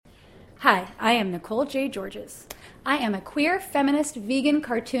Hi, I am Nicole J. Georges. I am a queer, feminist, vegan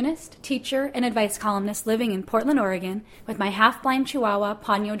cartoonist, teacher, and advice columnist living in Portland, Oregon, with my half-blind chihuahua,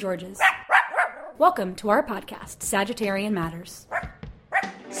 Ponyo Georges. Welcome to our podcast, Sagittarian Matters.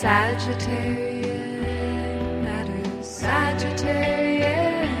 Sagittarian Matters, Sagittarian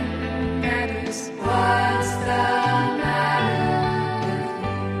Matters, what's the matter with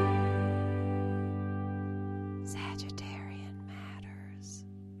you? Sagittarian Matters.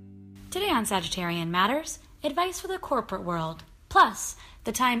 Today on Sagittarian Matters, advice for the corporate world, plus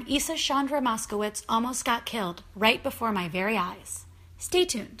the time Issa Chandra Moskowitz almost got killed right before my very eyes. Stay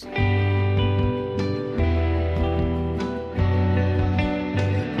tuned.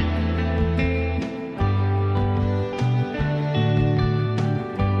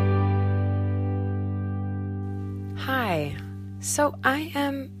 Hi. So I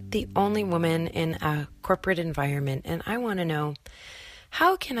am the only woman in a corporate environment, and I want to know,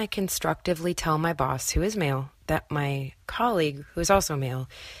 how can I constructively tell my boss, who is male, that my colleague, who is also male,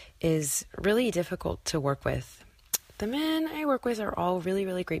 is really difficult to work with? The men I work with are all really,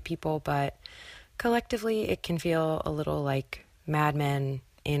 really great people, but collectively it can feel a little like Mad Men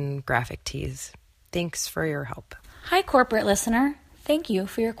in graphic tees. Thanks for your help. Hi, corporate listener. Thank you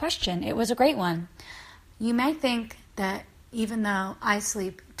for your question. It was a great one. You may think that even though I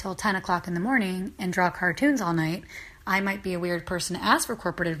sleep till 10 o'clock in the morning and draw cartoons all night, I might be a weird person to ask for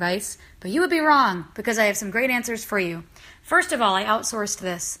corporate advice, but you would be wrong because I have some great answers for you. First of all, I outsourced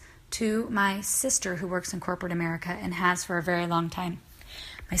this to my sister who works in corporate America and has for a very long time.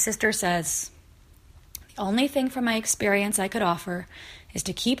 My sister says, the only thing from my experience I could offer is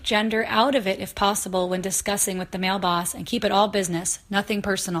to keep gender out of it if possible when discussing with the male boss and keep it all business, nothing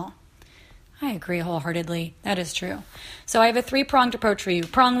personal. I agree wholeheartedly. That is true. So I have a three-pronged approach for you.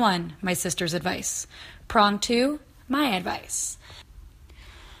 Prong 1, my sister's advice. Prong 2, my advice.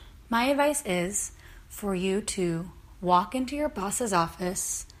 My advice is for you to walk into your boss's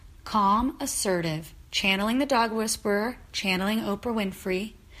office, calm, assertive, channeling the dog whisperer, channeling Oprah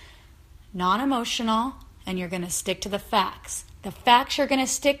Winfrey, non-emotional, and you're going to stick to the facts. The facts you're going to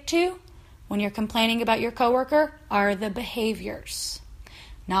stick to when you're complaining about your coworker are the behaviors,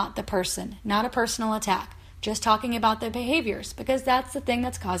 not the person, not a personal attack, just talking about the behaviors because that's the thing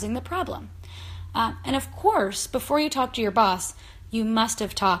that's causing the problem. And of course, before you talk to your boss, you must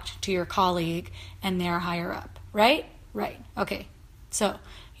have talked to your colleague and their higher up, right? Right. Okay. So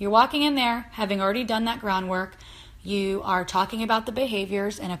you're walking in there, having already done that groundwork. You are talking about the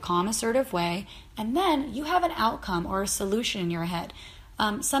behaviors in a calm, assertive way, and then you have an outcome or a solution in your head,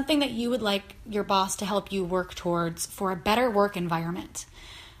 something that you would like your boss to help you work towards for a better work environment.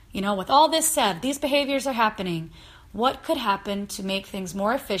 You know, with all this said, these behaviors are happening. What could happen to make things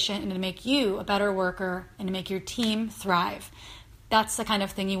more efficient and to make you a better worker and to make your team thrive? That's the kind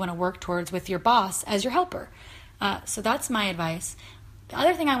of thing you want to work towards with your boss as your helper. So that's my advice. The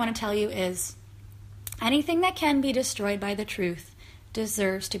other thing I want to tell you is anything that can be destroyed by the truth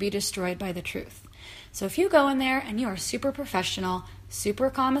deserves to be destroyed by the truth. So if you go in there and you are super professional, super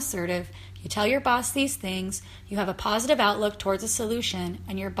calm, assertive, you tell your boss these things, you have a positive outlook towards a solution,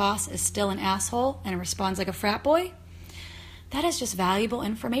 and your boss is still an asshole and responds like a frat boy, that is just valuable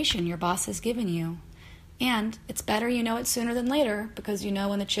information your boss has given you. And it's better you know it sooner than later because you know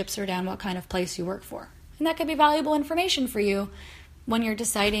when the chips are down what kind of place you work for. And that could be valuable information for you when you're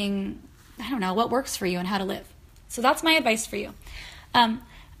deciding, I don't know, what works for you and how to live. So that's my advice for you.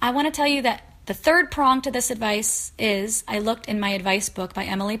 I want to tell you that the third prong to this advice is I looked in my advice book by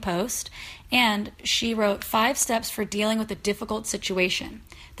Emily Post, and she wrote 5 steps for dealing with a difficult situation.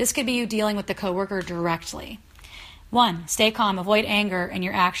 This could be you dealing with the coworker directly. 1, stay calm, avoid anger in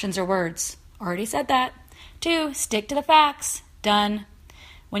your actions or words. Already said that. 2, stick to the facts. Done.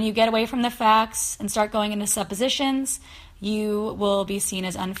 When you get away from the facts and start going into suppositions, you will be seen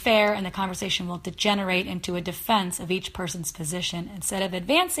as unfair and the conversation will degenerate into a defense of each person's position instead of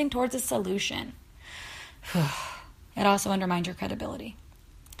advancing towards a solution. It also undermines your credibility.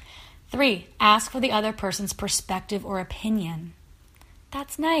 3, ask for the other person's perspective or opinion.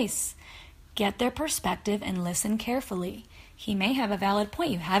 That's nice. Get their perspective and listen carefully. He may have a valid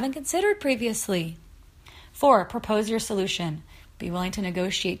point you haven't considered previously. 4, propose your solution. Be willing to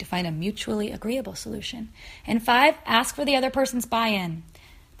negotiate to find a mutually agreeable solution. And 5, ask for the other person's buy-in.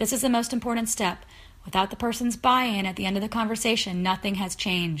 This is the most important step. Without the person's buy-in at the end of the conversation, nothing has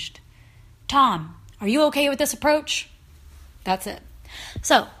changed. Tom, are you okay with this approach? That's it.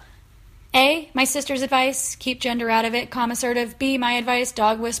 So, A, my sister's advice, keep gender out of it, calm, assertive. B, my advice,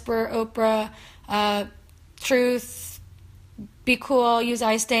 dog whisperer, Oprah, truth, be cool, use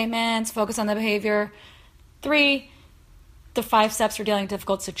I statements, focus on the behavior. 3, the 5 steps for dealing with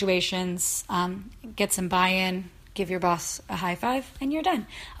difficult situations. Get some buy-in, give your boss a high five, and you're done.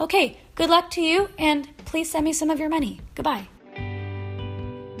 Okay, good luck to you, and please send me some of your money. Goodbye.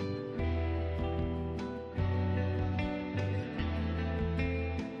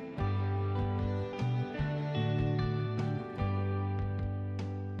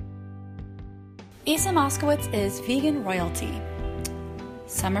 Isa Moskowitz is vegan royalty.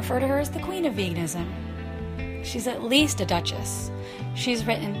 Some refer to her as the queen of veganism. She's at least a duchess. She's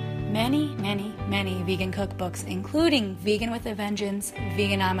written many, many, many vegan cookbooks, including Vegan with a Vengeance,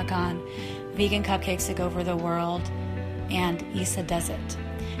 Veganomicon, Vegan Cupcakes Take Over the World, and Isa Does It.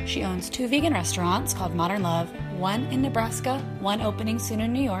 She owns 2 vegan restaurants called Modern Love, one in Nebraska, one opening soon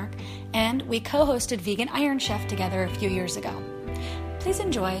in New York, and we co-hosted Vegan Iron Chef together a few years ago. Please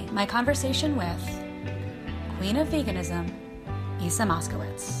enjoy my conversation with Queen of Veganism, Isa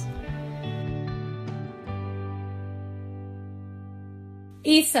Moskowitz.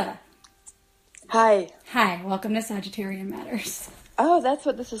 Isa. Hi. Hi, welcome to Sagittarian Matters. Oh, that's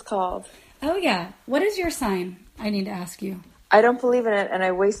what this is called. Oh yeah, what is your sign? I need to ask you. I don't believe in it, and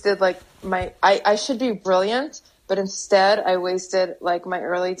I wasted I should be brilliant, but instead I wasted my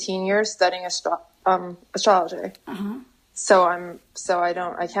early teen years studying astrology. Uh-huh. So I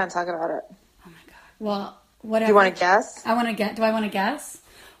can't talk about it. Oh my god. Well, whatever. Do you want to guess? Do I want to guess?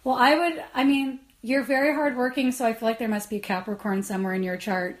 Well, you're very hardworking, so I feel like there must be Capricorn somewhere in your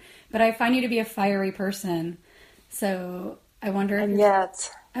chart. But I find you to be a fiery person. So I wonder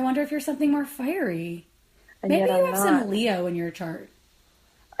if you're something more fiery. Maybe you have some Leo in your chart.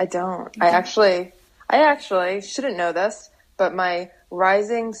 I don't. I actually shouldn't know this, but my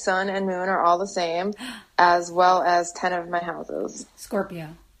rising sun and moon are all the same, as well as 10 of my houses.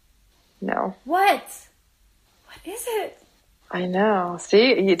 Scorpio. No. What? What is it? I know.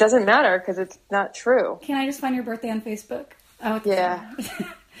 See, it doesn't matter because it's not true. Can I just find your birthday on Facebook? Oh, yeah.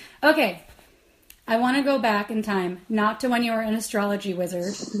 Okay. I want to go back in time, not to when you were an astrology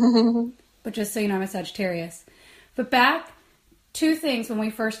wizard, but just so you know, I'm a Sagittarius. But back, 2 things when we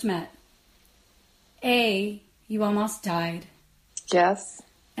first met. A, you almost died. Yes.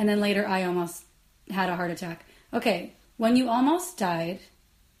 And then later, I almost had a heart attack. Okay, when you almost died,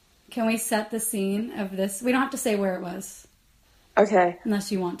 can we set the scene of this? We don't have to say where it was. Okay.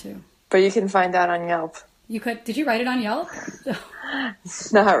 Unless you want to. But you can find that on Yelp. You could. Did you write it on Yelp?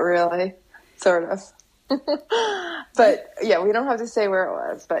 Not really. Sort of. But yeah, we don't have to say where it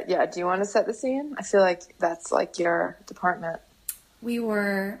was. But yeah, do you want to set the scene? I feel like that's your department. We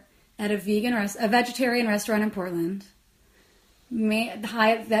were at a vegetarian restaurant in Portland.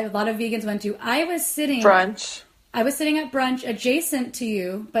 That a lot of vegans went to. I was sitting at brunch adjacent to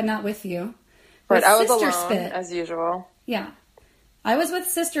you, but not with you. Right, I was Sister alone, Spit. as usual. Yeah. I was with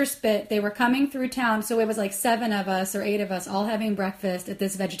Sister Spit. They were coming through town, so it was 7 of us or 8 of us all having breakfast at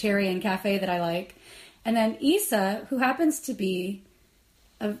this vegetarian cafe that I like. And then Isa, who happens to be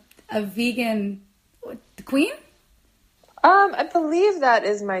a vegan... The queen? I believe that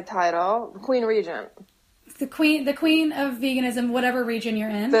is my title. Queen Regent. The queen of veganism, whatever region you're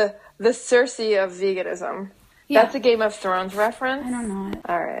in. The Cersei of veganism. Yeah. That's a Game of Thrones reference? I don't know it.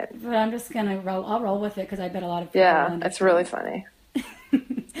 All right. But I'm just going to I'll roll with it because I bet a lot of people will Yeah, understand. it's really funny.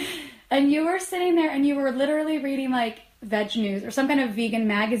 And you were sitting there and you were literally reading Veg News or some kind of vegan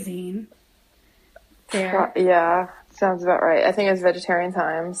magazine there. Yeah, sounds about right. I think it was Vegetarian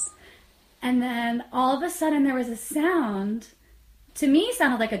Times. And then all of a sudden there was a sound, to me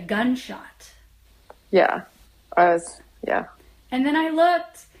sounded like a gunshot. Yeah, yeah. And then I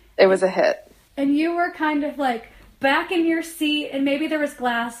looked. It was a hit. And you were kind of back in your seat and maybe there was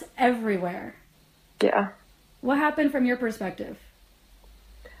glass everywhere. Yeah. What happened from your perspective?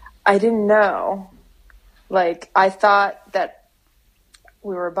 I didn't know. I thought that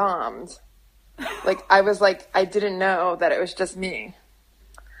we were bombed. I didn't know that it was just me.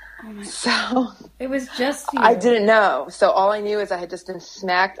 Oh my So God. It was just you. I didn't know. So all I knew is I had just been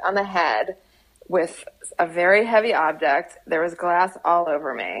smacked on the head with a very heavy object. There was glass all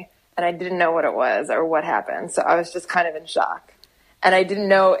over me, and I didn't know what it was or what happened. So I was just kind of in shock. And I didn't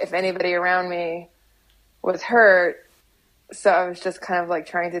know if anybody around me was hurt. So I was just kind of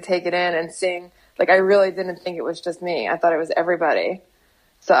trying to take it in and seeing, I really didn't think it was just me. I thought it was everybody.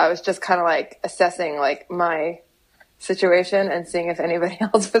 So I was just kind of assessing my situation and seeing if anybody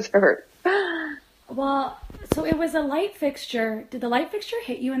else was hurt. Well, so it was a light fixture. Did the light fixture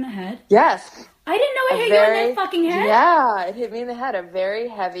hit you in the head? Yes. I didn't know it hit you in the fucking head. Yeah, it hit me in the head. A very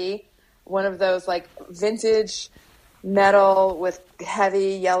heavy, one of those vintage metal with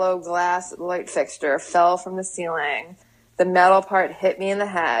heavy yellow glass light fixture fell from the ceiling. The metal part hit me in the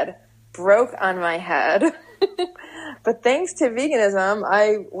head, broke on my head. But thanks to veganism,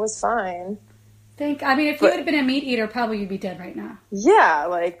 I was fine. I mean, if you had been a meat eater, probably you'd be dead right now. Yeah,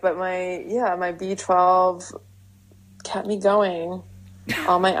 but my B12 kept me going.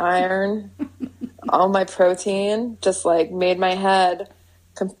 All my iron, all my protein, just like made my head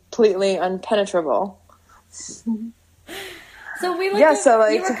completely unpenetrable. So we Yeah, so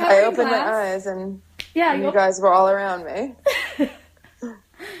like you were I covering opened glass. my eyes and Yeah, you guys were all around me.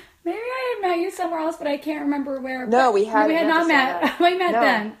 Maybe I had met you somewhere else, but I can't remember where. No, we hadn't met not just met. yet. We met No.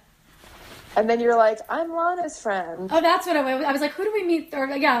 then. And then you're like, I'm Lana's friend. Oh, that's what I was like. Who do we meet? Or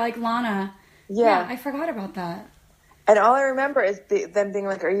yeah, like Lana. Yeah. I forgot about that. And all I remember is them being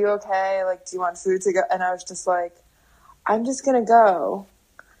like, are you okay? Like, do you want food to go? And I was just like, I'm just going to go.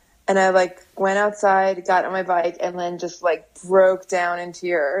 And I like went outside, got on my bike, and then just like broke down in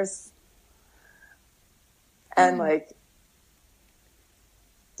tears. And like,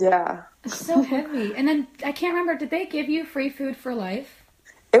 yeah. It's so heavy. And then I can't remember. Did they give you free food for life?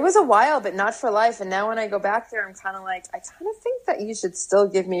 It was a while, but not for life. And now when I go back there, I'm kind of like, I kind of think that you should still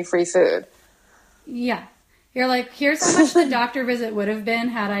give me free food. Yeah. You're like, here's how much the doctor visit would have been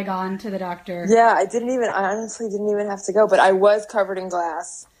had I gone to the doctor. Yeah, I honestly didn't even have to go, but I was covered in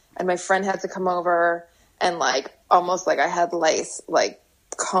glass and my friend had to come over and like, almost like I had lice, like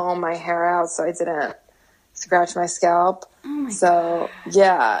comb my hair out so I didn't scratch my scalp. Oh my God.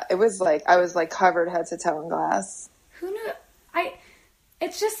 Yeah, it was like, I was like covered head to toe in glass. Who knew?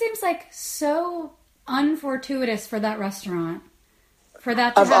 It just seems like so unfortuitous for that restaurant. For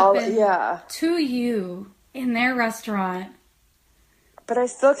that to happen to you in their restaurant. But I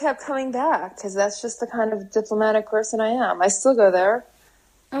still kept coming back because that's just the kind of diplomatic person I am. I still go there.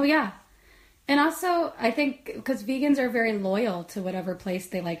 Oh, yeah. And also, I think because vegans are very loyal to whatever place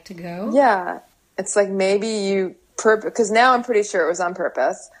they like to go. Yeah. It's like maybe because now I'm pretty sure it was on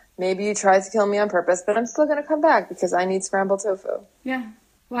purpose. Maybe you tried to kill me on purpose, but I'm still going to come back because I need scrambled tofu. Yeah.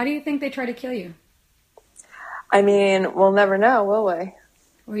 Why do you think they try to kill you? I mean, we'll never know, will we?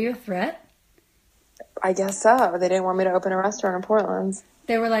 Were you a threat? I guess so. They didn't want me to open a restaurant in Portland.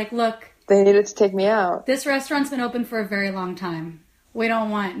 They were like, look. They needed to take me out. This restaurant's been open for a very long time. We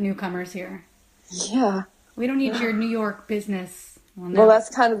don't want newcomers here. Yeah. We don't need your New York business. Well, that's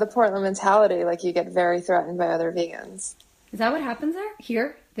kind of the Portland mentality. Like, you get very threatened by other vegans. Is that what happens there?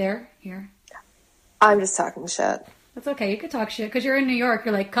 Here? There? Here? I'm just talking shit. That's okay. You could talk shit because you're in New York.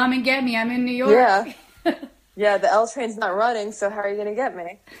 You're like, come and get me. I'm in New York. Yeah. Yeah, the L train's not running, so how are you going to get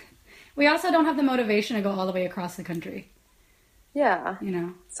me? We also don't have the motivation to go all the way across the country. Yeah. You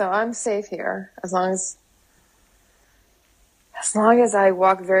know. So I'm safe here as long as I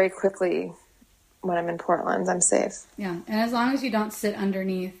walk very quickly when I'm in Portland, I'm safe. Yeah, and as long as you don't sit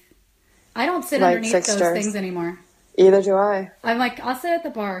underneath. I don't sit Light underneath fixtures. those things anymore. Either do I. I'm like, I'll sit at the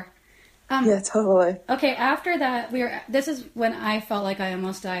bar. Yeah, totally. Okay, after that, this is when I felt like I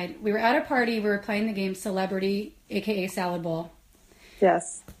almost died. We were at a party. We were playing the game Celebrity, a.k.a. Salad Bowl.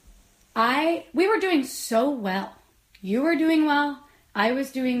 Yes. We were doing so well. You were doing well. I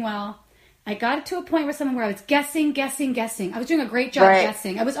was doing well. I got to a point where I was guessing. I was doing a great job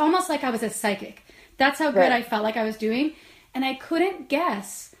guessing. It was almost like I was a psychic. That's how good I felt like I was doing. And I couldn't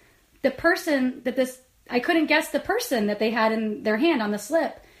guess the person that they had in their hand on the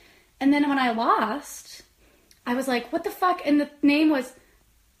slip. And then when I lost, I was like, what the fuck? And the name was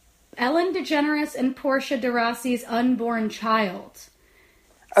Ellen DeGeneres and Portia de Rossi's unborn child.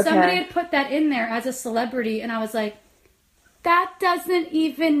 Okay. Somebody had put that in there as a celebrity, and I was like, that doesn't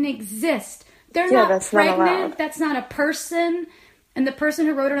even exist. They're not pregnant. Not that's not a person. And the person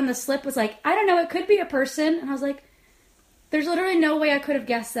who wrote it on the slip was like, I don't know, it could be a person. And I was like, there's literally no way I could have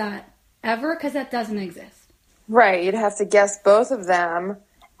guessed that ever because that doesn't exist. Right. You'd have to guess both of them,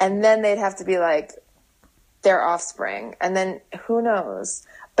 and then they'd have to be like their offspring. And then who knows?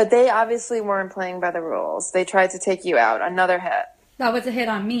 But they obviously weren't playing by the rules. They tried to take you out. Another hit. That was a hit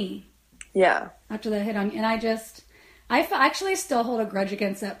on me. Yeah. After that hit on me. And I actually still hold a grudge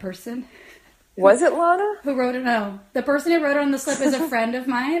against that person. Was it Lana? Who wrote it? No. The person who wrote it on the slip is a friend of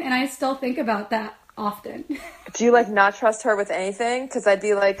mine, and I still think about that often. Do you, not trust her with anything? Because I'd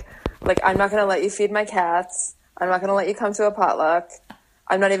be like, I'm not going to let you feed my cats. I'm not going to let you come to a potluck.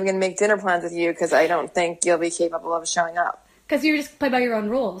 I'm not even going to make dinner plans with you because I don't think you'll be capable of showing up. Because you just play by your own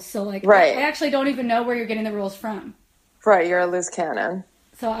rules. So, I actually don't even know where you're getting the rules from. Right, you're a loose cannon.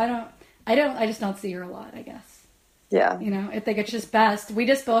 So I just don't see her a lot, I guess. Yeah. I think it's just best. We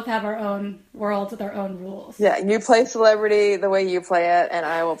just both have our own worlds with our own rules. Yeah, you play Celebrity the way you play it, and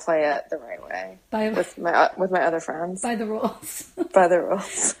I will play it the right way. With my other friends. By the rules. By the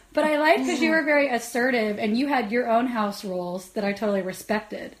rules. But I liked because you were very assertive, and you had your own house rules that I totally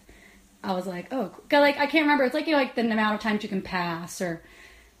respected. I was like, oh, 'cause, like I can't remember. It's like like the amount of times you can pass, or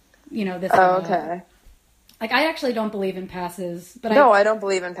this. Oh, okay. Like I actually don't believe in passes, but No, I don't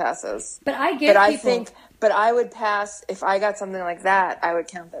believe in passes. but I give people. But I would pass if I got something like that. I would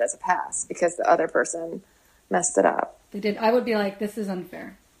count that as a pass because the other person messed it up. They did. I would be like, this is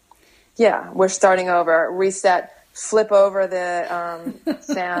unfair. Yeah, we're starting over. Reset. Flip over the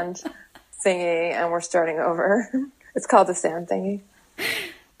sand thingy, and we're starting over. It's called the sand thingy.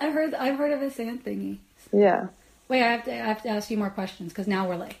 I've heard of a sand thingy. Yeah. Wait, I have to ask you more questions because now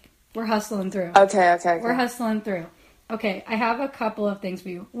we're hustling through. Okay. We're hustling through. Okay, I have a couple of things for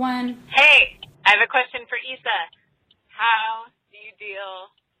you. One, Hey, I have a question for Issa. How do you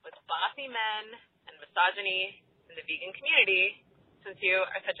deal with bossy men and misogyny in the vegan community since you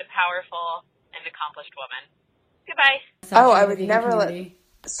are such a powerful and accomplished woman? Goodbye. Oh, I in the would vegan never community.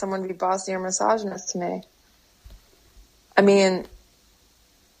 let someone be bossy or misogynist to me. I mean,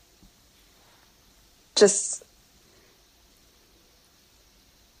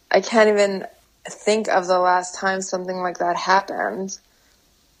 I can't even think of the last time something like that happened.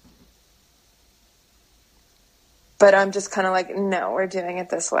 But I'm just kind of like, no, we're doing it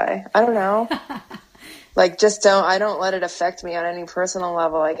this way. I don't know. Like, I don't let it affect me on any personal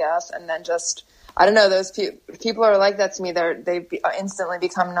level, I guess. And then I don't know, those people are like that to me. They instantly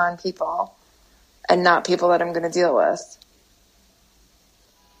become non-people and not people that I'm going to deal with.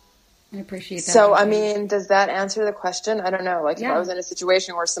 I appreciate that. So, I mean, does that answer the question? I don't know. Like, if Yeah. I was in a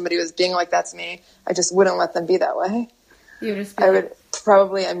situation where somebody was being like that to me, I just wouldn't let them be that way. You would just be I like, would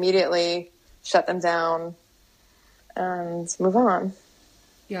probably immediately shut them down and move on.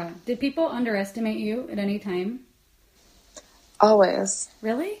 yeah. Did people underestimate you at any time? Always.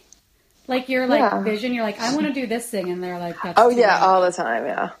 Really? Like your Yeah. vision, you're like, I want to do this thing, and they're like, that's Oh too yeah, much. all the time.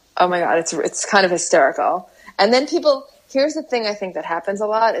 Yeah. Oh my God, it's kind of hysterical. And then here's the thing I think that happens a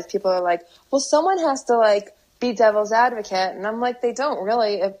lot is people are like, well, someone has to like be devil's advocate, and I'm like, they don't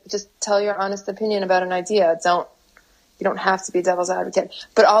really. Just tell your honest opinion about an idea. You don't have to be devil's advocate.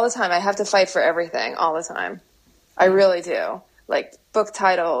 But all the time, I have to fight for everything all the time. I really do. Like book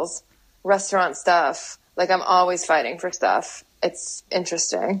titles, restaurant stuff. Like I'm always fighting for stuff. It's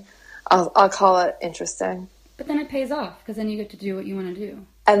interesting. I'll call it interesting. But then it pays off because then you get to do what you want to do.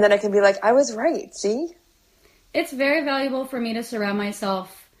 And then I can be like, I was right. See? It's very valuable for me to surround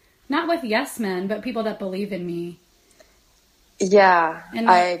myself, not with yes men, but people that believe in me. Yeah, And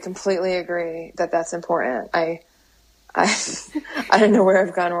I completely agree that that's important. I don't know where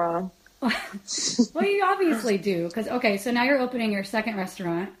I've gone wrong. Well, you obviously do. Because, okay, so now you're opening your second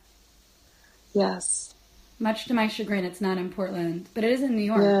restaurant. Yes. Much to my chagrin, it's not in Portland, but it is in New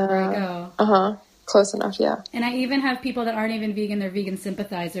York where I go. Uh-huh. Close enough, yeah. And I even have people that aren't even vegan, they're vegan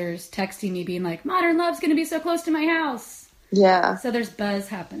sympathizers, texting me being like, Modern Love's going to be so close to my house. Yeah. So there's buzz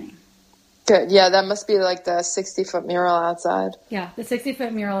happening. Good. Yeah, that must be like the 60-foot mural outside. Yeah, the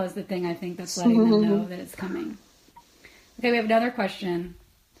 60-foot mural is the thing I think that's letting them know that it's coming. Okay, we have another question.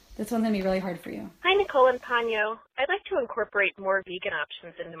 This one's going to be really hard for you. Hi, Nicole and Ponyo. I'd like to incorporate more vegan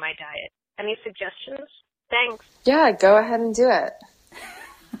options into my diet. Any suggestions? Thanks. Yeah, go ahead and do it.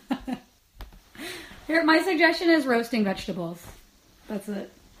 Here, my suggestion is roasting vegetables. That's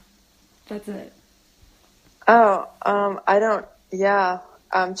it. That's it. Oh, I don't, yeah,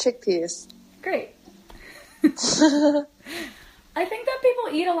 chickpeas. Great. I think that people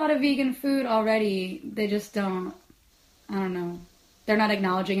eat a lot of vegan food already. They just don't, I don't know. They're not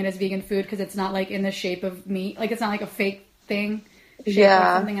acknowledging it as vegan food because it's not like in the shape of meat. Like it's not like a fake thing shaped like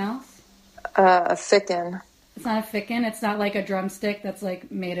Yeah. something else. A thicken It's not a ficken. It's not like a drumstick that's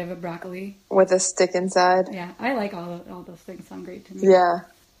like made of a broccoli. with a stick inside. Yeah, I like all those things. Sound great to me. Yeah,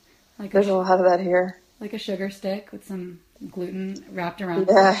 like there's a lot of that here. like a sugar stick with some gluten wrapped around.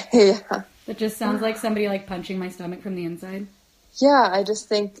 Yeah, yeah. It just sounds like somebody like punching my stomach from the inside. Yeah, I just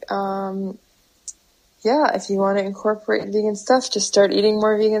think, yeah, if you want to incorporate vegan stuff, just start eating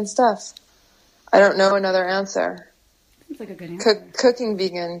more vegan stuff. I don't know another answer. Seems like a good answer. Cooking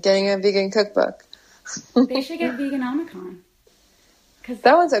vegan, getting a vegan cookbook. They should get Veganomicon.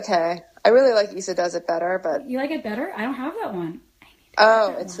 That one's okay. I really like Issa Does It Better, but You like it better? I don't have that one.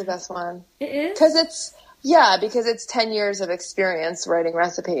 it's the best one. It is? Because it's 10 years of experience writing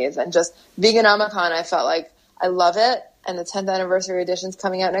recipes, and just Veganomicon, I felt like I love it, and the 10th anniversary edition's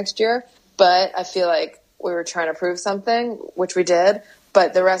coming out next year, but I feel like we were trying to prove something, which we did,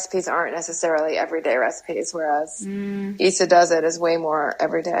 but the recipes aren't necessarily everyday recipes, whereas Issa Does It is way more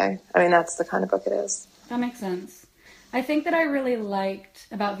everyday. I mean, that's the kind of book it is. That makes sense. I think that I really liked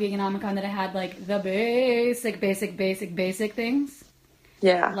about Veganomicon that it had like the basic things,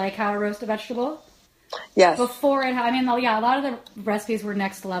 Yeah. like how to roast a vegetable. Yes. before it. I mean, yeah, a lot of the recipes were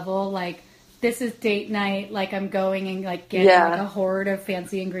next level. Like, this is date night. Like, I'm going and like getting Yeah. like a horde of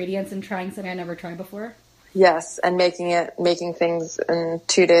fancy ingredients and trying something I never tried before. Yes, and making things in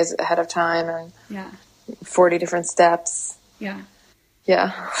 2 days ahead of time and Yeah, 40 different steps. yeah.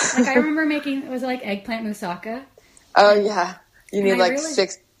 Yeah. Like, I remember making, was it like eggplant moussaka? Oh yeah. You need I like really-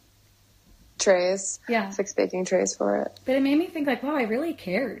 6 trays. Yeah. 6 baking trays for it. But it made me think like, wow, I really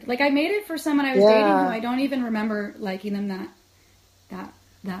cared. Like, I made it for someone I was Yeah. dating who I don't even remember liking them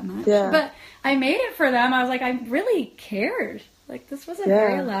that much. Yeah. But I made it for them. I was like, I really cared. Like, this was a Yeah.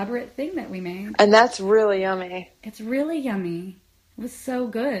 very elaborate thing that we made. And that's really yummy. It's really yummy. It was so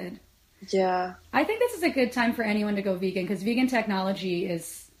good. Yeah. I think this is a good time for anyone to go vegan because vegan technology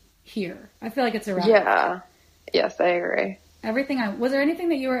is here. I feel like it's around. Yeah. Yes, I agree. Was there anything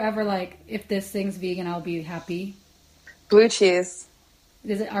that you were ever like, if this thing's vegan, I'll be happy? Blue cheese.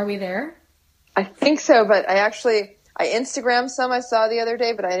 Are we there? I think so, but I Instagrammed some I saw the other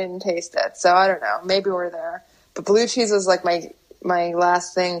day, but I didn't taste it. So I don't know. Maybe we're there. But blue cheese was like my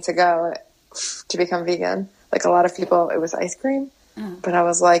last thing to go to become vegan. Like a lot of people, it was ice cream. But I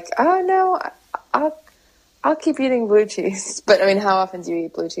was like, oh no, I'll keep eating blue cheese. But I mean, how often do you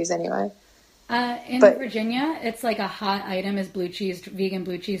eat blue cheese anyway? In But- Virginia, it's like a hot item is vegan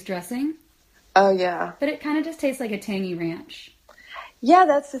blue cheese dressing. Oh yeah. But it kind of just tastes like a tangy ranch. Yeah,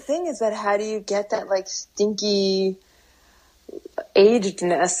 that's the thing is that how do you get that like stinky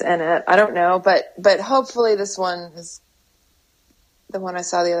agedness in it? I don't know, but hopefully this one is the one I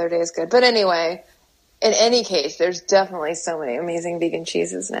saw the other day is good. But anyway, in any case, there's definitely so many amazing vegan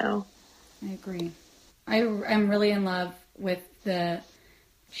cheeses now. I agree. I'm really in love with the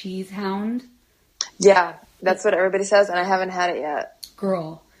cheese hound. Yeah, that's what everybody says, and I haven't had it yet.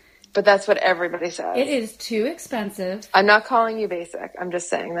 Girl, But that's what everybody says. it is too expensive. I'm not calling you basic. I'm just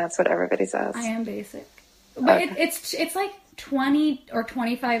saying that's what everybody says. I am basic. But Okay. it's like $20 or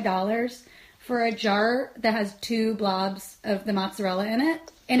 $25 for a jar that has 2 blobs of the mozzarella in it.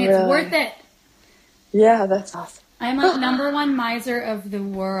 And it's Really? worth it. Yeah, that's awesome. I'm a number one miser of the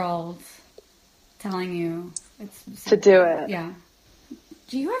world. Telling you. It's To do it. Yeah.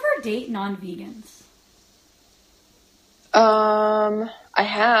 Do you ever date non-vegans? I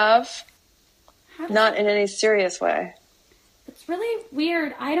have. How does- Not in any serious way. It's really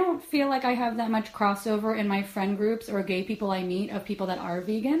weird. I don't feel like I have that much crossover in my friend groups or gay people I meet of people that are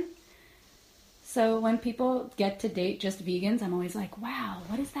vegan. So when people get to date just vegans, I'm always like, wow,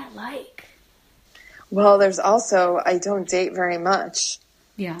 what is that like? Well, there's also, I don't date very much.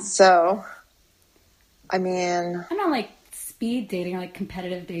 Yeah. So, I mean, I'm not like speed dating or like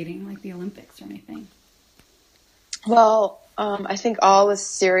competitive dating like the Olympics or anything. well, I think all the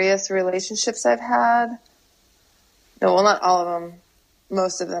serious relationships I've had, no, well, not all of them.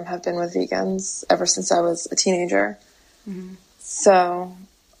 Most of them have been with vegans ever since I was a teenager. So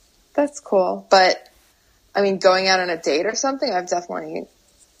that's cool. But I mean, going out on a date or something, I've definitely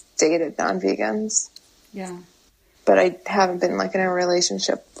dated non-vegans, Yeah. but I haven't been like in a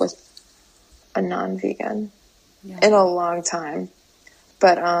relationship with a non-vegan Yeah. in a long time.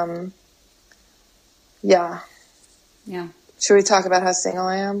 But, yeah. Yeah. Should we talk about how single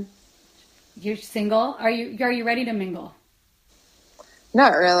I am? You're single? Are you ready to mingle?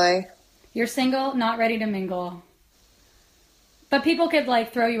 Not really. You're single, not ready to mingle. But people could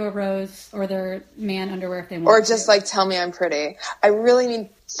like throw you a rose or their man underwear if they want. Or just to. like tell me I'm pretty. I really need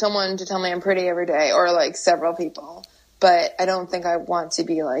someone to tell me I'm pretty every day, or like several people. But I don't think I want to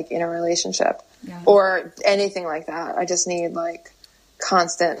be like in a relationship Yeah. or anything like that. I just need like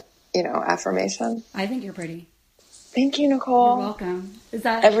constant, affirmation. I think you're pretty. Thank you, You're Nicole. welcome. Is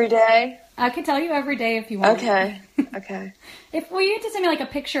that Every day? I could tell you every day if you want. Okay. Okay. You have to send me like a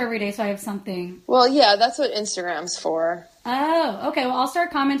picture every day so I have something. Well, yeah, that's what Instagram's for. Oh, okay. Well, I'll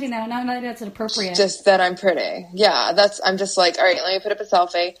start commenting that. Now that that's appropriate. Just that I'm pretty. Yeah, I'm just like, all right, let me put up a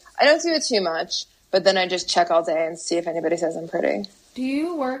selfie. I don't do it too much, but then I just check all day and see if anybody says I'm pretty. Do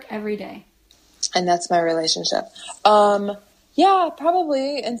you work every day? And that's my relationship. Yeah,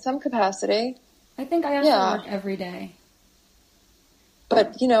 probably in some capacity. I think I also Yeah. work every day.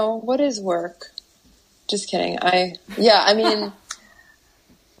 But, what is work? Just kidding. I mean,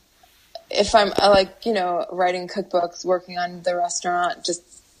 if I like, writing cookbooks, working on the restaurant, just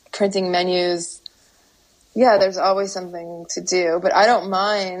printing menus. Yeah, there's always something to do, but I don't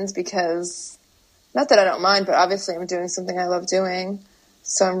mind because, not that I don't mind, but obviously I'm doing something I love doing.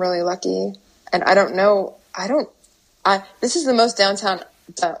 So I'm really lucky. And I don't know, this is the most downtime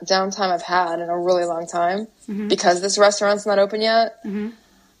I've had in a really long time because this restaurant's not open yet.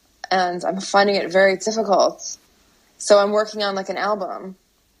 And I'm finding it very difficult. So I'm working on like an album.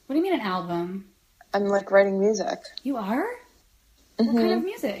 What do you mean an album? I'm like writing music. You are? What kind of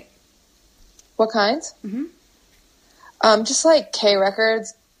music? What kind? Just like K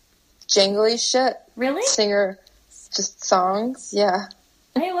records, jangly shit. Really? Singer, just songs. Yeah.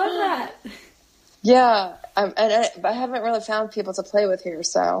 I love that. Yeah. I haven't really found people to play with here,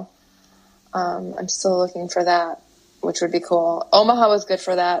 so I'm still looking for that, which would be cool. Omaha was good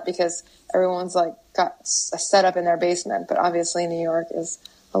for that because everyone's like got a setup in their basement, but obviously New York is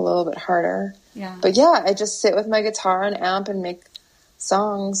a little bit harder. Yeah. But yeah, I just sit with my guitar and amp and make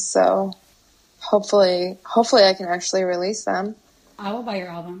songs, so hopefully I can actually release them. I will buy your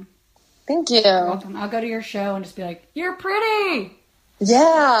album. Thank you. You're welcome. I'll go to your show and just be like, "You're pretty."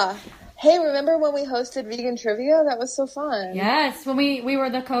 Yeah. Hey, remember when we hosted Vegan Trivia? That was so fun. Yes, when we were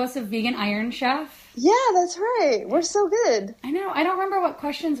the co-hosts of Vegan Iron Chef. Yeah, that's right. We're so good. I know. I don't remember what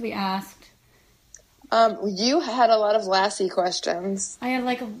questions we asked. You had a lot of Lassie questions. I had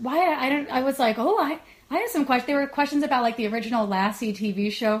like, I was like, I had some questions. They were questions about like the original Lassie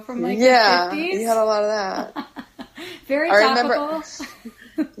TV show from like the 50s. You had a lot of that. Very I topical. remember,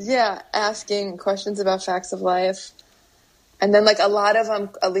 yeah, asking questions about facts of life. And then like a lot of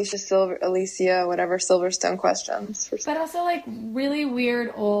Alicia Silverstone questions. But also like really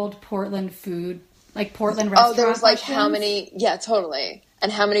weird old Portland food, like Portland restaurant there was like questions. how many, yeah, totally.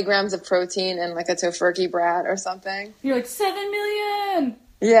 And how many grams of protein in like a tofurkey brat or something. You're like 7 million.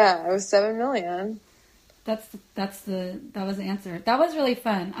 Yeah, it was 7 million. That was the answer. That was really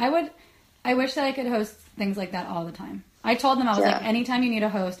fun. I wish that I could host things like that all the time. I told them, I was like, anytime you need a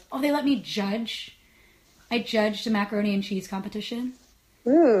host. Oh, they let me judge. I judged a macaroni and cheese competition.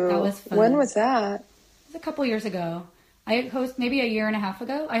 Ooh. That was fun. When was that? It was a couple years ago. Maybe a year and a half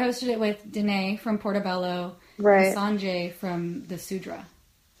ago. I hosted it with Danae from Portobello. Right. And Sanjay from the Sudra.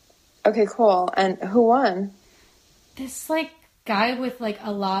 Okay, cool. And who won? This like guy with like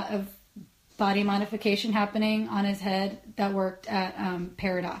a lot of body modification happening on his head that worked at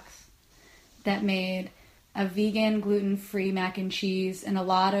Paradox, that made a vegan gluten-free mac and cheese, and a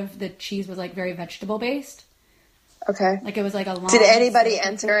lot of the cheese was like very vegetable based. Okay. Like it was like a long. Did anybody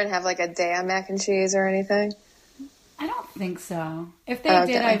enter and have like a day on mac and cheese or anything? I don't think so. If they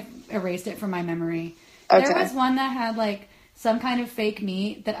did, I've erased it from my memory. Okay. There was one that had like some kind of fake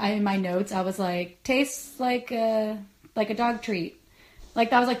meat that in my notes I was like, tastes like a dog treat.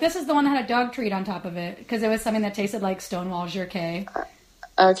 Like I was like, this is the one that had a dog treat on top of it, because it was something that tasted like Stonewall Jerky.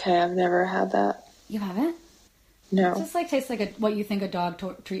 Okay, I've never had that. You haven't? No. It just like tastes like what you think a dog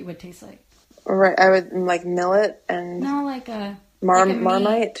treat would taste like. Right, I would like millet and No, like a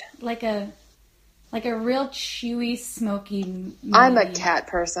Marmite. like a real chewy, smoky meat. I'm a cat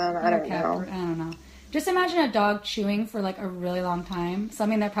person. I don't know. I don't know. Just imagine a dog chewing for like a really long time.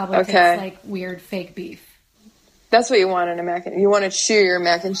 Something that probably tastes like weird fake beef. That's what you want in a mac and you want to chew your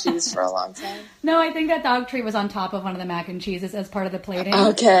mac and cheese for a long time. No, I think that dog treat was on top of one of the mac and cheeses as part of the plating.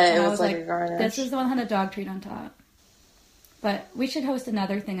 Okay, and it was like a garnish. This is the one that had a dog treat on top. But we should host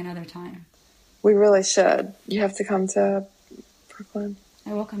another thing another time. We really should. You have to come to Brooklyn.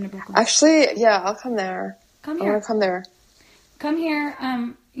 I will come to Brooklyn. Actually, yeah, I'll come there. Come I here. want to come there. Come here.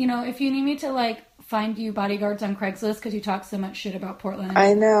 If you need me to like find you bodyguards on Craigslist because you talk so much shit about Portland.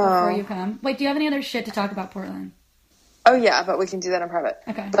 I know. Before you come. Wait, do you have any other shit to talk about Portland? Oh yeah, but we can do that in private.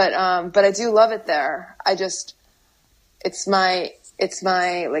 Okay. But I do love it there. It's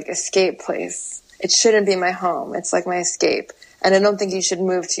my like escape place. It shouldn't be my home. It's like my escape. And I don't think you should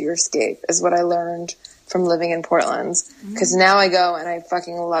move to your escape, is what I learned from living in Portland. Because now I go and I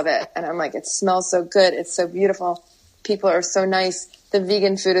fucking love it. And I'm like, it smells so good. It's so beautiful. People are so nice. The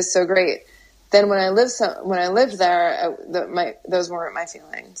vegan food is so great. Then when I lived there, those weren't my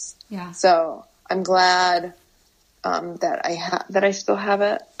feelings. Yeah. So I'm glad that I still have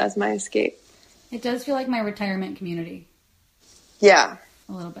it as my escape. It does feel like my retirement community. Yeah.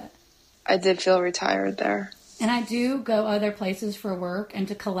 A little bit. I did feel retired there. And I do go other places for work and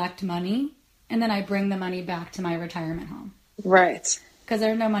to collect money, and then I bring the money back to my retirement home. Right. Because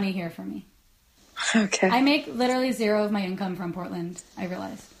there's no money here for me. Okay. I make literally zero of my income from Portland, I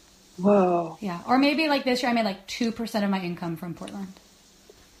realized. Whoa. Yeah. Or maybe like this year I made like 2% of my income from Portland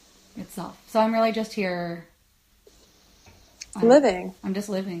itself. So I'm really just here. Living. I'm just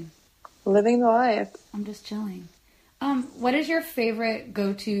living. Living the life. I'm just chilling. What is your favorite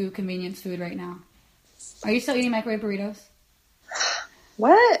go-to convenience food right now? Are you still eating microwave burritos?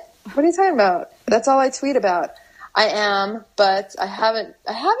 What? What are you talking about? That's all I tweet about. I am, but I haven't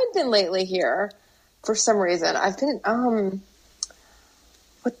been lately here for some reason. I've been,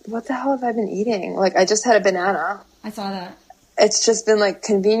 what the hell have I been eating? Like, I just had a banana. I saw that. It's just been like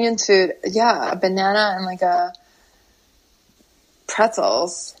convenient food. Yeah, a banana and like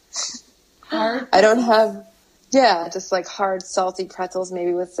pretzels. Hard I don't have, yeah, just like hard, salty pretzels,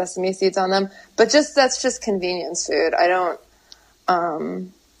 maybe with sesame seeds on them. But that's just convenience food. I don't,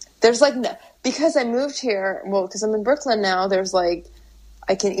 there's like, because I moved here, well, because I'm in Brooklyn now, there's like,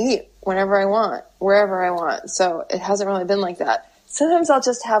 I can eat whenever I want, wherever I want. So it hasn't really been like that. Sometimes I'll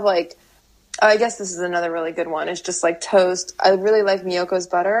just have like, I guess this is another really good one. It's just like toast. I really like Miyoko's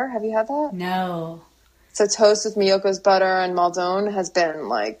butter. Have you had that? No. So toast with Miyoko's butter and Maldon has been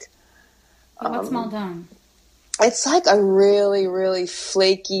like, What's Maldon? it's like a really, really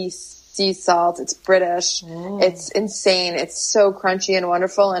flaky sea salt. It's British. Oh. It's insane. It's so crunchy and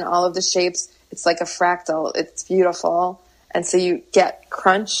wonderful in all of the shapes. It's like a fractal. It's beautiful. And so you get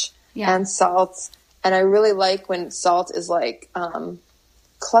crunch and salt. And I really like when salt is like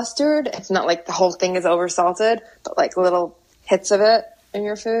clustered. It's not like the whole thing is over salted, but like little hits of it in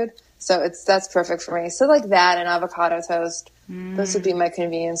your food. So that's perfect for me. So like that and avocado toast. Those would be my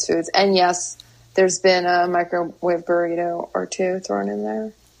convenience foods. And yes, there's been a microwave burrito or two thrown in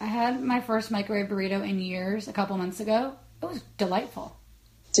there. I had my first microwave burrito in years, a couple months ago. It was delightful.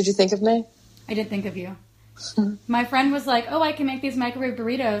 Did you think of me? I did think of you. My friend was like, oh, I can make these microwave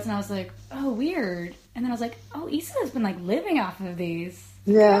burritos. And I was like, oh, weird. And then I was like, oh, Issa has been like living off of these.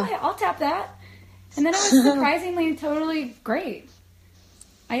 Yeah. Oh, I'll tap that. And then it was surprisingly totally great.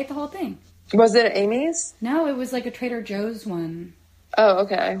 I ate the whole thing. Was it Amy's? No, it was like a Trader Joe's one. Oh,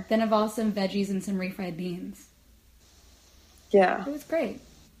 okay. Then involved some veggies and some refried beans. Yeah. It was great.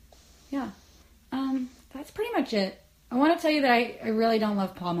 Yeah. That's pretty much it. I want to tell you that I really don't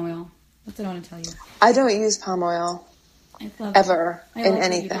love palm oil. That's what I want to tell you. I don't use palm oil I love ever it. I in like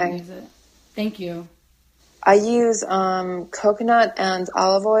that you don't anything. use it. Thank you. I use coconut and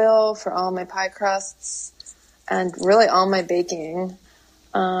olive oil for all my pie crusts and really all my baking.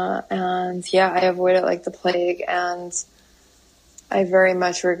 And yeah, I avoid it like the plague, and I very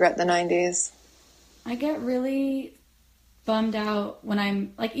much regret the 90s. I get really bummed out when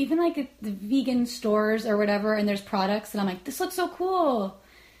I'm like, even like at the vegan stores or whatever, and there's products and I'm like, this looks so cool.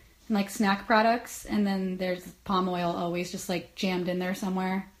 And like snack products, and then there's palm oil always just like jammed in there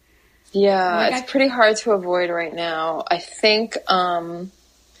somewhere. Yeah, Like it's pretty hard to avoid right now. I think,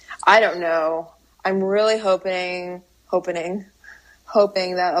 I don't know. I'm really hoping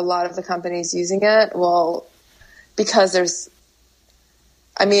that a lot of the companies using it will, because there's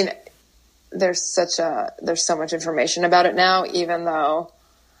so much information about it now, even though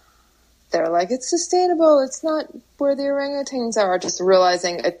they're like, it's sustainable, it's not where the orangutans are, just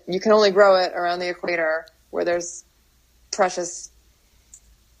realizing you can only grow it around the equator where there's precious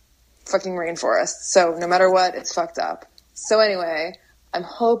fucking rainforest. So no matter what, it's fucked up. So anyway, I'm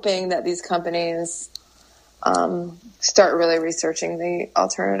hoping that these companies start really researching the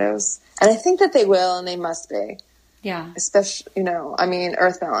alternatives. And I think that they will, and they must be. Yeah. Especially,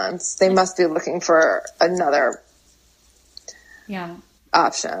 Earth Balance. They must be looking for another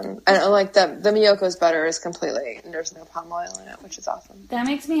option. And like the Miyoko's butter is there's no palm oil in it, which is awesome. That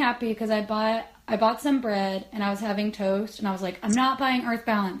makes me happy because I bought some bread and I was having toast and I was like, I'm not buying Earth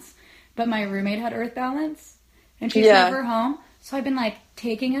Balance. But my roommate had Earth Balance and she's never home. So I've been like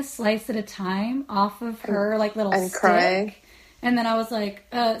taking a slice at a time off of her like little stick. Crying. And then I was like,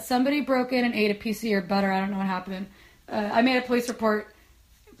 somebody broke in and ate a piece of your butter. I don't know what happened. I made a police report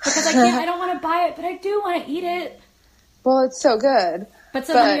because I don't want to buy it, but I do want to eat it. Well, it's so good. But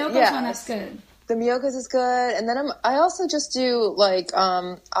the Miyoko's one, that's good. The Miyoko's is good. And then I also just do like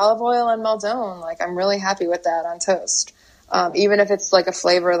olive oil and Maldon. Like I'm really happy with that on toast. Even if it's like a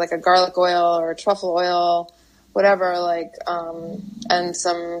flavor, like a garlic oil or a truffle oil, whatever, like, and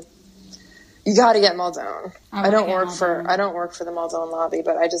some, you got to get Maldon. I don't work for the Maldon lobby,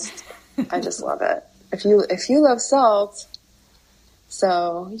 but I just love it. If you love salt.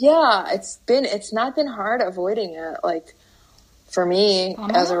 So yeah, it's not been hard avoiding it. Like for me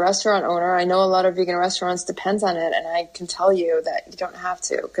as a restaurant owner, I know a lot of vegan restaurants depends on it. And I can tell you that you don't have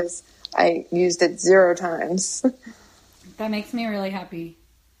to, because I used it 0 times. That makes me really happy.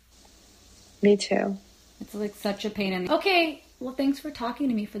 Me too. It's like such a pain in the... Okay, well, thanks for talking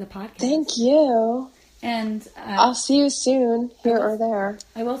to me for the podcast. Thank you. And I'll see you soon, here or there.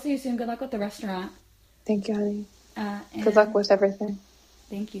 I will see you soon. Good luck with the restaurant. Thank you, honey. And good luck with everything.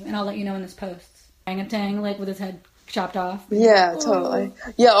 Thank you. And I'll let you know when this posts. Orangutan, like with his head chopped off. Yeah, totally.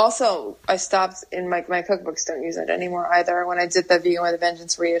 Yeah, also, I stopped in my cookbooks, don't use it anymore either. When I did the Vegan with a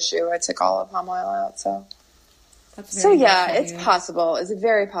Vengeance reissue, I took all of palm oil out, so... So yeah, it's possible. It's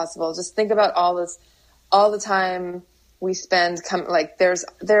very possible. Just think about all the time we spend. There's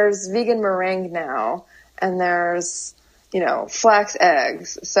vegan meringue now, and there's flax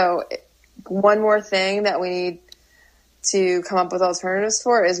eggs. So one more thing that we need to come up with alternatives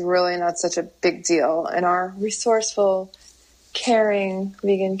for is really not such a big deal in our resourceful, caring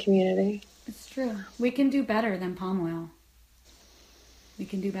vegan community. It's true. We can do better than palm oil. We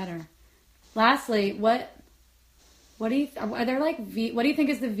can do better. Lastly, what do you are there like what do you think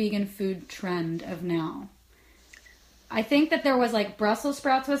is the vegan food trend of now? I think that there was like Brussels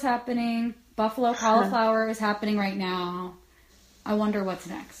sprouts was happening, buffalo cauliflower is happening right now. I wonder what's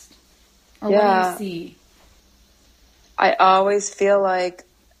next. Or what do you see? I always feel like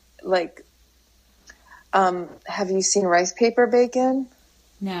have you seen rice paper bacon?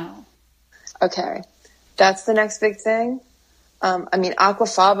 No. Okay. That's the next big thing. I mean,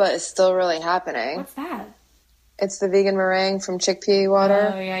 aquafaba is still really happening. What's that? It's the vegan meringue from chickpea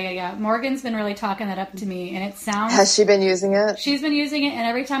water. Oh, yeah. Morgan's been really talking that up to me, and it sounds... Has she been using it? She's been using it, and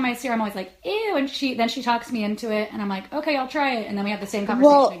every time I see her, I'm always like, ew, and then she talks me into it, and I'm like, okay, I'll try it, and then we have the same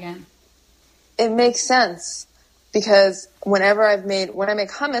conversation again. It makes sense, because when I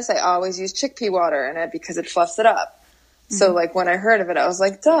make hummus, I always use chickpea water in it because it fluffs it up. Mm-hmm. So, like, when I heard of it, I was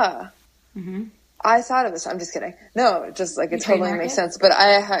like, duh. Mm-hmm. I thought of this. I'm just kidding. No, just like it totally makes sense. But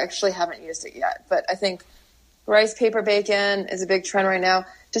I actually haven't used it yet. But I think rice paper bacon is a big trend right now.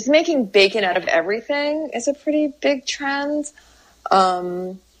 Just making bacon out of everything is a pretty big trend. I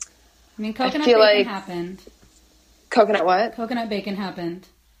mean, coconut bacon happened. Coconut what? Coconut bacon happened.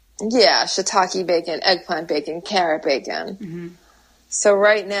 Yeah, shiitake bacon, eggplant bacon, carrot bacon. Mm-hmm. So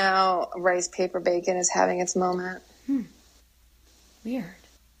right now, rice paper bacon is having its moment. Weird.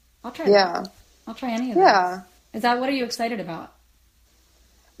 I'll try that. I'll try any of those. Yeah. What are you excited about?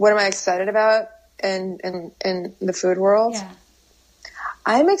 What am I excited about in the food world? Yeah.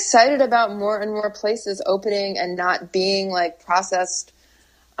 I'm excited about more and more places opening and not being like processed,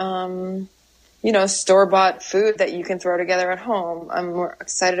 store-bought food that you can throw together at home. I'm more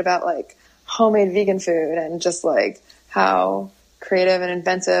excited about like homemade vegan food and just like how creative and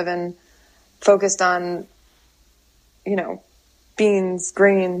inventive and focused on, beans,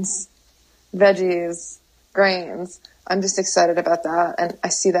 greens, veggies, grains. I'm just excited about that. And I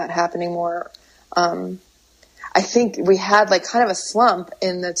see that happening more. I think we had like kind of a slump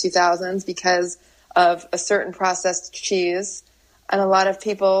in the 2000s because of a certain processed cheese, and a lot of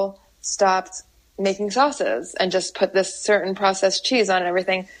people stopped making sauces and just put this certain processed cheese on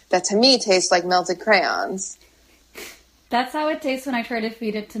everything that to me tastes like melted crayons. That's how it tastes when I try to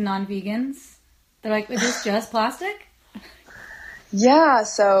feed it to non-vegans. They're like, is this just plastic? Yeah,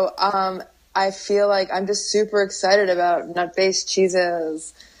 so I feel like I'm just super excited about nut-based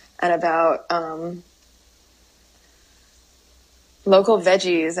cheeses and about local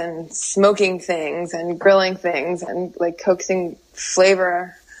veggies and smoking things and grilling things and like coaxing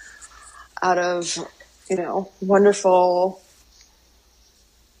flavor out of, wonderful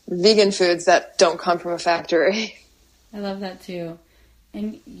vegan foods that don't come from a factory. I love that too.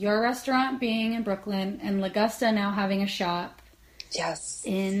 And your restaurant being in Brooklyn and Lagusta now having a shop. Yes.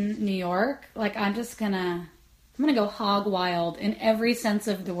 In New York, like I'm gonna go hog wild in every sense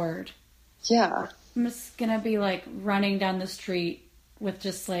of the word. Yeah. I'm just gonna be like running down the street with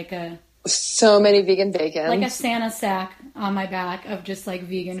just like so many vegan bacon. Like a Santa sack on my back of just like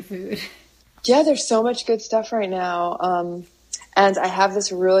vegan food. Yeah, there's so much good stuff right now. And I have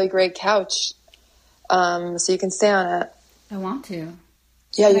this really great couch. So you can stay on it. I want to.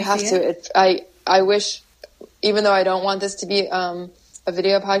 Yeah, you have to. I wish, even though I don't want this to be a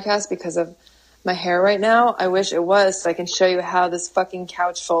video podcast because of my hair right now, I wish it was so I can show you how this fucking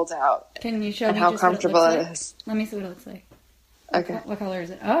couch folds out. Can you show me how comfortable it is? Let me see what it looks like. Okay. What color is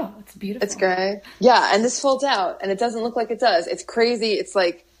it? Oh, it's beautiful. It's gray. Yeah, and this folds out, and it doesn't look like it does. It's crazy. It's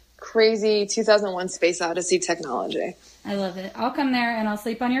like crazy 2001 Space Odyssey technology. I love it. I'll come there and I'll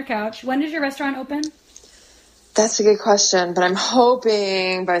sleep on your couch. When does your restaurant open? That's a good question, but I'm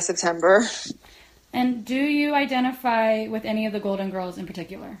hoping by September. And do you identify with any of the Golden Girls in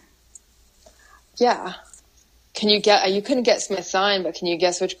particular? Yeah. You couldn't guess my sign, but can you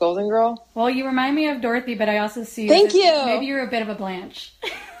guess which Golden Girl? Well, you remind me of Dorothy, but I also see Thank you. Maybe you're a bit of a Blanche.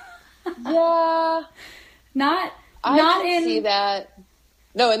 Yeah. I can see that.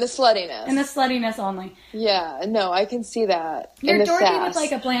 No, in the sluttiness. In the sluttiness only. Yeah, no, I can see that. You're in the Dorothy sass. with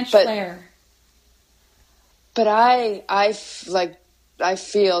like a Blanche Flair. But I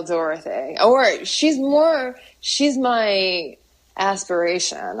feel Dorothy. Or she's my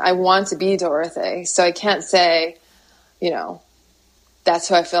aspiration. I want to be Dorothy. So I can't say, that's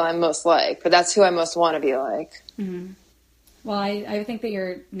who I feel I'm most like, but that's who I most want to be like. Mm-hmm. Well, I think that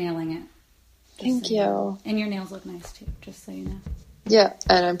you're nailing it. Thank you. And your nails look nice too, just so you know. Yeah,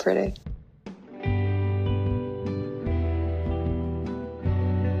 and I'm pretty.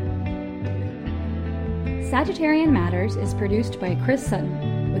 Sagittarian Matters is produced by Chris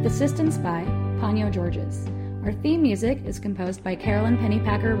Sutton, with assistance by Ponyo Georges. Our theme music is composed by Carolyn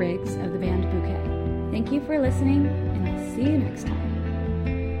Pennypacker Riggs of the band Bouquet. Thank you for listening, and I'll see you next time.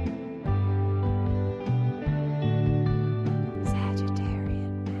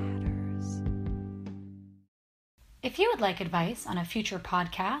 Sagittarian Matters. If you would like advice on a future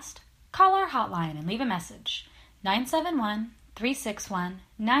podcast, call our hotline and leave a message,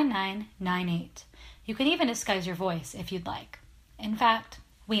 971-361-9998. You can even disguise your voice if you'd like. In fact,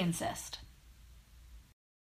 we insist.